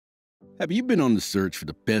Have you been on the search for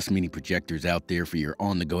the best mini projectors out there for your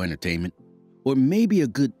on-the-go entertainment? Or maybe a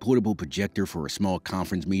good portable projector for a small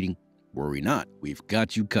conference meeting? Worry not, we've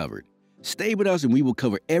got you covered. Stay with us and we will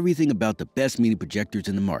cover everything about the best mini projectors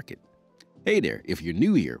in the market. Hey there, if you're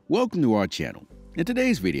new here, welcome to our channel. In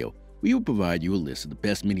today's video, we will provide you a list of the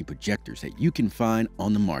best mini projectors that you can find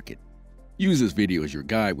on the market. Use this video as your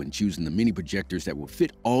guide when choosing the mini projectors that will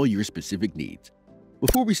fit all your specific needs.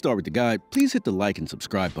 Before we start with the guide, please hit the like and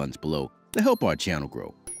subscribe buttons below to help our channel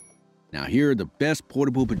grow. Now here are the best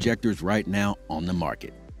portable projectors right now on the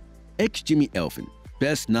market. Jimmy Elfin,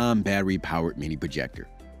 best non-battery powered mini projector.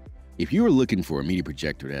 If you are looking for a mini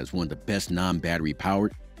projector that is one of the best non-battery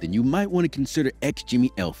powered, then you might want to consider Jimmy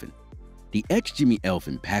Elfin. The Jimmy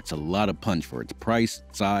Elfin packs a lot of punch for its price,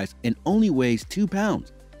 size, and only weighs 2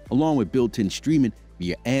 pounds, along with built-in streaming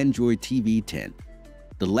via Android TV 10.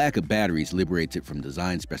 The lack of batteries liberates it from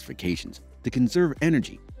design specifications to conserve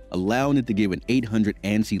energy, allowing it to give an 800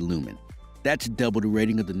 ANSI lumen. That's double the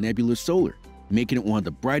rating of the Nebula Solar, making it one of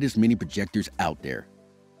the brightest mini projectors out there.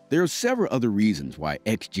 There are several other reasons why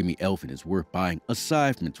Jimmy Elfin is worth buying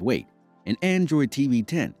aside from its weight and Android TV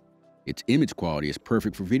 10. Its image quality is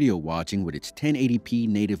perfect for video watching with its 1080p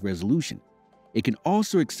native resolution. It can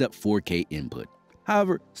also accept 4K input.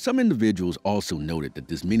 However, some individuals also noted that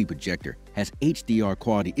this mini projector has HDR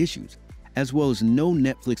quality issues, as well as no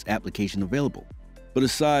Netflix application available. But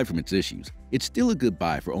aside from its issues, it's still a good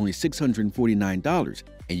buy for only $649,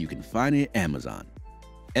 and you can find it at Amazon.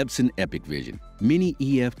 Epson Epic Vision Mini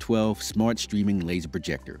EF12 Smart Streaming Laser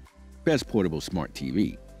Projector. Best portable smart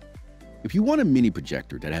TV. If you want a mini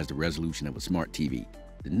projector that has the resolution of a smart TV,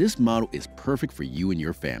 then this model is perfect for you and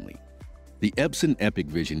your family. The Epson Epic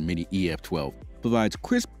Vision Mini EF12 provides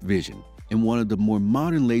crisp vision and one of the more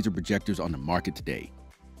modern laser projectors on the market today.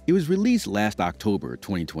 It was released last October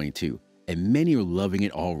 2022, and many are loving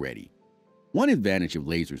it already. One advantage of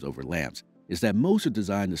lasers over lamps is that most are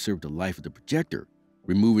designed to serve the life of the projector,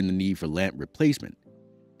 removing the need for lamp replacement.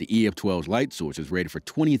 The EF12's light source is rated for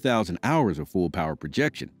 20,000 hours of full power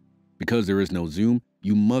projection. Because there is no zoom,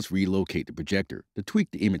 you must relocate the projector to tweak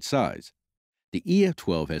the image size. The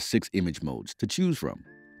EF12 has 6 image modes to choose from.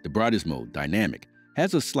 The brightest mode, Dynamic,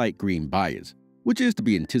 has a slight green bias, which is to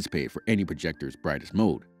be anticipated for any projector's brightest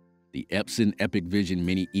mode. The Epson Epic Vision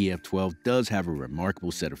Mini EF12 does have a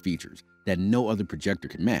remarkable set of features that no other projector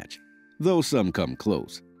can match, though some come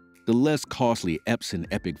close. The less costly Epson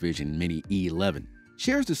Epic Vision Mini E11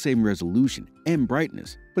 shares the same resolution and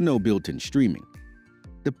brightness, but no built-in streaming.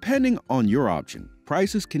 Depending on your option,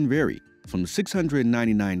 prices can vary from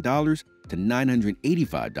 $699 to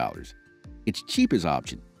 $985. Its cheapest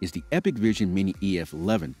option is the Epic Vision Mini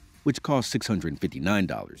EF11, which costs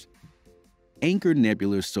 $659. Anker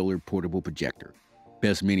Nebula Solar Portable Projector.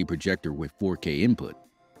 Best mini projector with 4K input.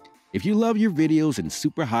 If you love your videos in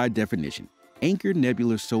super high definition, Anker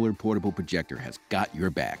Nebula Solar Portable Projector has got your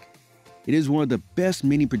back. It is one of the best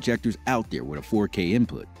mini projectors out there with a 4K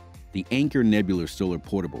input. The Anker Nebula Solar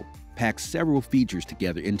Portable packs several features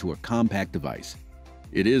together into a compact device.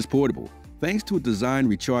 It is portable, thanks to a designed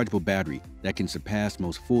rechargeable battery that can surpass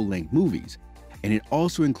most full-length movies, and it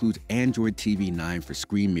also includes Android TV 9 for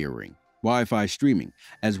screen mirroring, Wi-Fi streaming,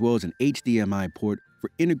 as well as an HDMI port for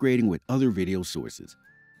integrating with other video sources.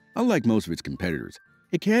 Unlike most of its competitors,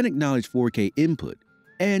 it can acknowledge 4K input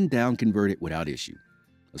and down-convert it without issue.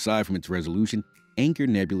 Aside from its resolution, Anker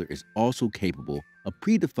Nebula is also capable of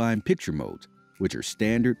predefined picture modes, which are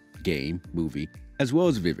standard, game, movie, as well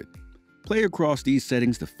as vivid. Play across these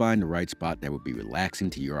settings to find the right spot that will be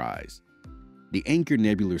relaxing to your eyes. The Anker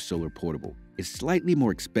Nebula Solar Portable is slightly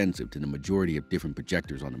more expensive than the majority of different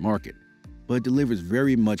projectors on the market, but it delivers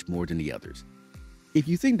very much more than the others. If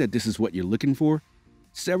you think that this is what you're looking for,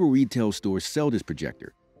 several retail stores sell this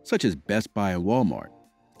projector, such as Best Buy and Walmart.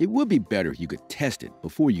 It would be better if you could test it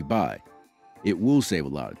before you buy. It will save a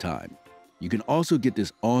lot of time. You can also get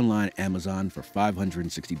this online at Amazon for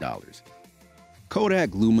 $560.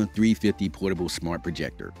 Kodak Luma 350 Portable Smart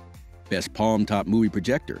Projector. Best Palm Top Movie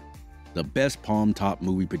Projector. The best palm top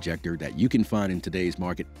movie projector that you can find in today's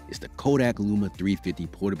market is the Kodak Luma 350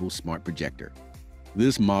 Portable Smart Projector.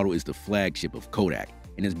 This model is the flagship of Kodak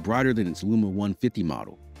and is brighter than its Luma 150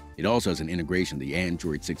 model. It also has an integration of the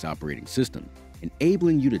Android 6 operating system,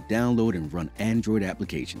 enabling you to download and run Android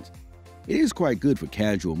applications. It is quite good for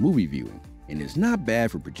casual movie viewing and is not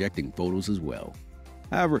bad for projecting photos as well.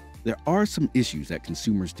 However, there are some issues that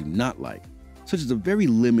consumers do not like, such as a very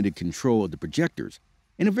limited control of the projectors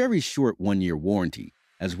and a very short 1-year warranty,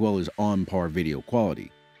 as well as on-par video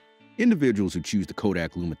quality. Individuals who choose the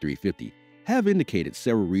Kodak Luma 350 have indicated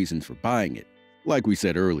several reasons for buying it. Like we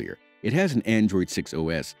said earlier, It has an Android 6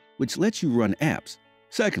 OS, which lets you run apps.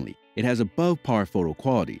 Secondly, it has above-par photo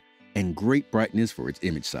quality and great brightness for its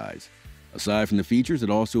image size. Aside from the features, it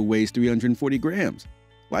also weighs 340 grams.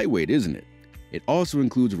 Lightweight, isn't it? It also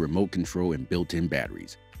includes a remote control and built-in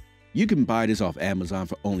batteries. You can buy this off Amazon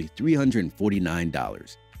for only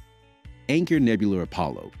 $349. Anker Nebula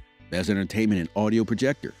Apollo, best entertainment and audio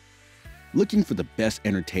projector. Looking for the best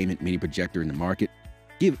entertainment mini projector in the market?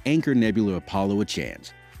 Give Anker Nebula Apollo a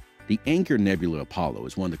chance. The Anker Nebula Apollo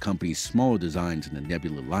is one of the company's smaller designs in the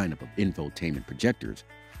Nebula lineup of infotainment projectors,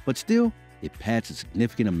 but still, it packs a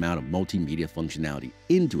significant amount of multimedia functionality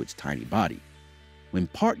into its tiny body. When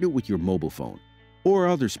partnered with your mobile phone or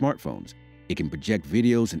other smartphones, it can project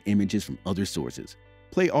videos and images from other sources,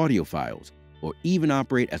 play audio files, or even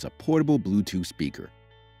operate as a portable Bluetooth speaker.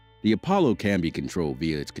 The Apollo can be controlled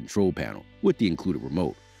via its control panel with the included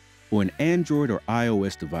remote, or an Android or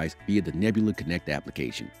iOS device via the Nebula Connect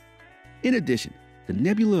application. In addition, the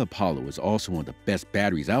Nebula Apollo is also one of the best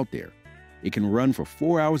batteries out there. It can run for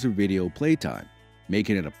 4 hours of video playtime,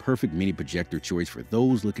 making it a perfect mini projector choice for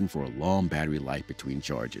those looking for a long battery life between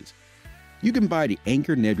charges. You can buy the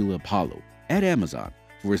Anker Nebula Apollo at Amazon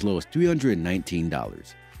for as low as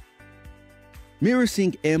 $319.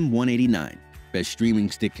 MirrorSync M189, best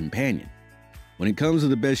streaming stick companion. When it comes to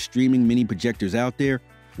the best streaming mini projectors out there,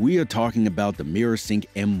 we are talking about the MirrorSync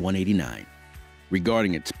M189.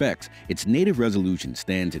 Regarding its specs, its native resolution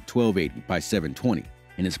stands at 1280 by 720,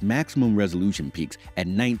 and its maximum resolution peaks at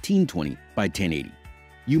 1920 by 1080.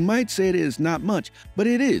 You might say it is not much, but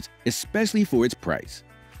it is, especially for its price.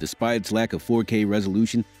 Despite its lack of 4K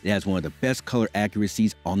resolution, it has one of the best color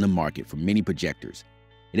accuracies on the market for mini projectors.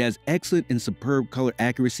 It has excellent and superb color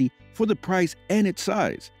accuracy for the price and its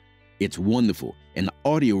size. It's wonderful, and the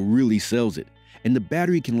audio really sells it, and the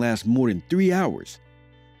battery can last more than 3 hours.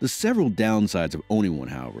 The several downsides of owning one,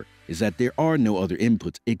 however, is that there are no other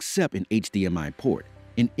inputs except an HDMI port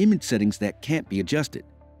and image settings that can't be adjusted.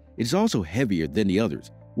 It is also heavier than the others,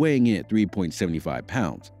 weighing in at 3.75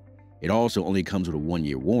 pounds. It also only comes with a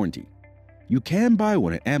 1-year warranty. You can buy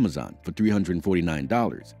one at Amazon for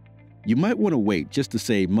 $349. You might want to wait just to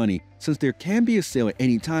save money, since there can be a sale at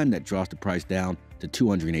any time that drops the price down to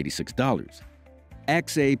 $286.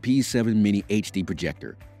 AXA P7 Mini HD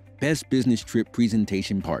Projector, best business trip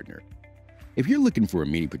presentation partner. If you're looking for a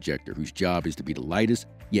mini projector whose job is to be the lightest,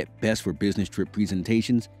 yet best for business trip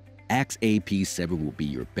presentations, AXA P7 will be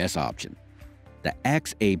your best option. The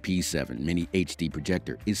AXA P7 Mini HD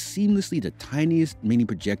Projector is seamlessly the tiniest mini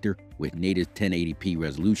projector with native 1080p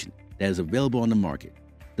resolution that is available on the market,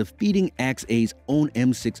 defeating AXA's own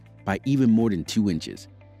M6 by even more than 2 inches.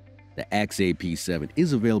 The AXA P7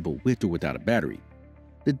 is available with or without a battery.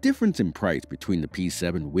 The difference in price between the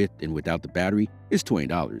P7 with and without the battery is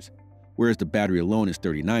 $20, whereas the battery alone is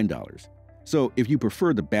 $39. So if you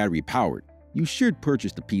prefer the battery powered, you should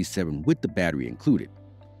purchase the P7 with the battery included.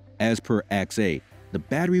 As per AXA, the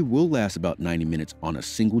battery will last about 90 minutes on a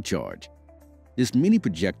single charge. This mini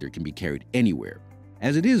projector can be carried anywhere,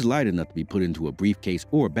 as it is light enough to be put into a briefcase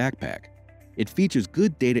or a backpack. It features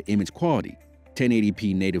good data image quality,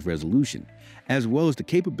 1080p native resolution, as well as the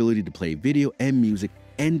capability to play video and music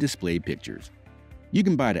and display pictures. You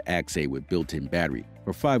can buy the AXA with built-in battery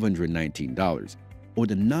for $519 or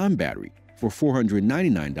the non-battery for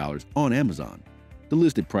 $499 on Amazon. The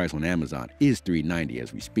listed price on Amazon is $390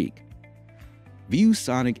 as we speak.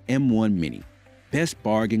 ViewSonic M1 Mini, best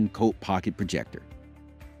bargain coat pocket projector.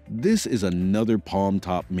 This is another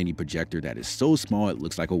palm-top mini projector that is so small it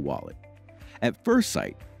looks like a wallet. At first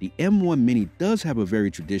sight, the M1 Mini does have a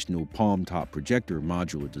very traditional palm-top projector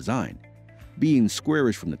modular design, being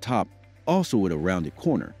squarish from the top, also with a rounded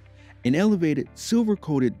corner. An elevated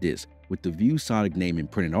silver-coated disc with the ViewSonic name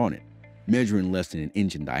imprinted on it, measuring less than 1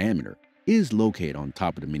 inch in diameter, is located on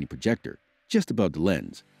top of the mini projector, just above the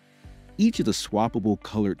lens. Each of the swappable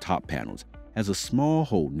colored top panels has a small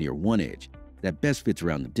hole near one edge that best fits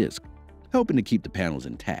around the disc, helping to keep the panels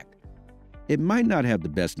intact. It might not have the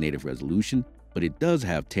best native resolution, but it does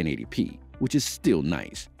have 1080p, which is still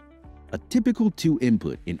nice. A typical 2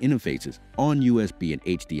 input in interfaces on USB and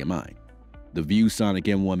HDMI. The ViewSonic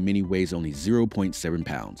M1 Mini weighs only 0.7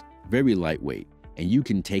 pounds, very lightweight, and you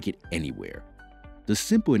can take it anywhere. The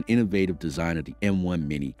simple and innovative design of the M1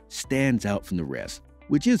 Mini stands out from the rest,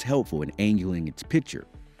 which is helpful in angling its picture.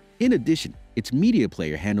 In addition, its media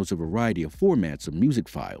player handles a variety of formats of music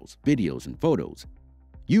files, videos, and photos.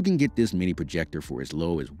 You can get this mini projector for as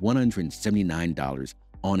low as $179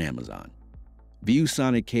 on Amazon.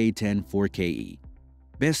 ViewSonic K10 4KE,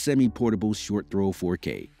 best semi-portable short throw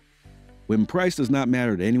 4K. When price does not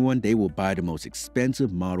matter to anyone, they will buy the most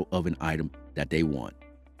expensive model of an item that they want.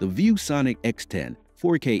 The ViewSonic X10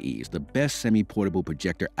 4KE is the best semi-portable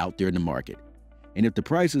projector out there in the market. And if the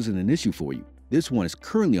price isn't an issue for you, this one is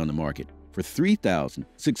currently on the market for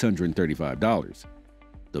 $3,635.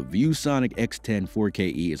 The ViewSonic X10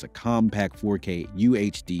 4KE is a compact 4K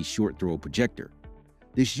UHD short-throw projector.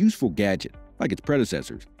 This useful gadget, like its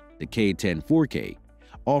predecessors, the K10 4K,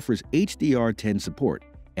 offers HDR10 support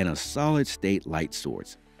and a solid-state light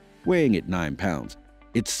source. Weighing at 9 pounds,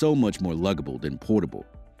 it's so much more luggable than portable.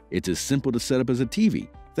 It's as simple to set up as a TV,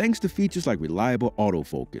 thanks to features like reliable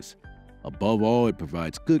autofocus. Above all, it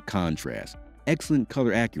provides good contrast, excellent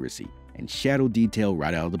color accuracy, and shadow detail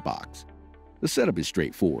right out of the box. The setup is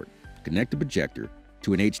straightforward. Connect the projector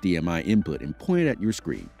to an HDMI input and point it at your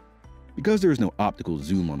screen. Because there is no optical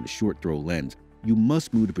zoom on the short-throw lens, you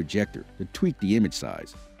must move the projector to tweak the image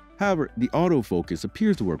size. However, the autofocus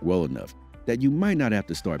appears to work well enough that you might not have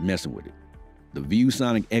to start messing with it. The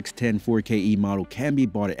ViewSonic X10 4KE model can be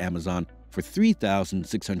bought at Amazon for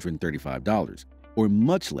 $3,635, or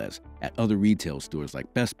much less at other retail stores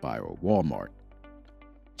like Best Buy or Walmart.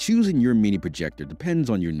 Choosing your mini projector depends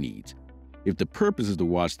on your needs. If the purpose is to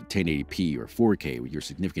watch the 1080p or 4K with your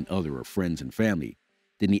significant other or friends and family,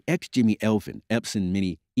 then the X-Jimmy Elfin Epson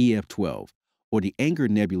Mini EF12 or the Anker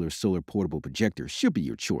Nebula Solar Portable Projector should be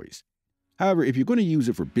your choice. However, if you're going to use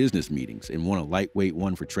it for business meetings and want a lightweight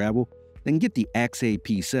one for travel, then get the Axe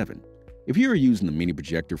P7. If you are using the mini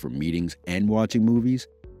projector for meetings and watching movies,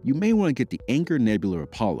 you may want to get the Anker Nebula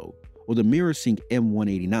Apollo or the MirrorSync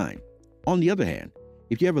M189. On the other hand,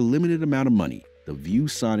 if you have a limited amount of money, the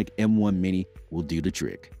ViewSonic M1 Mini will do the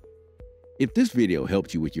trick. If this video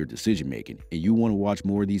helped you with your decision making and you want to watch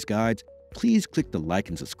more of these guides, please click the like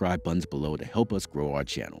and subscribe buttons below to help us grow our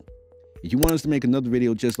channel. If you want us to make another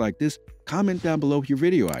video just like this, comment down below your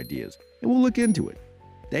video ideas and we'll look into it.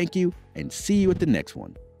 Thank you and see you at the next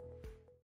one.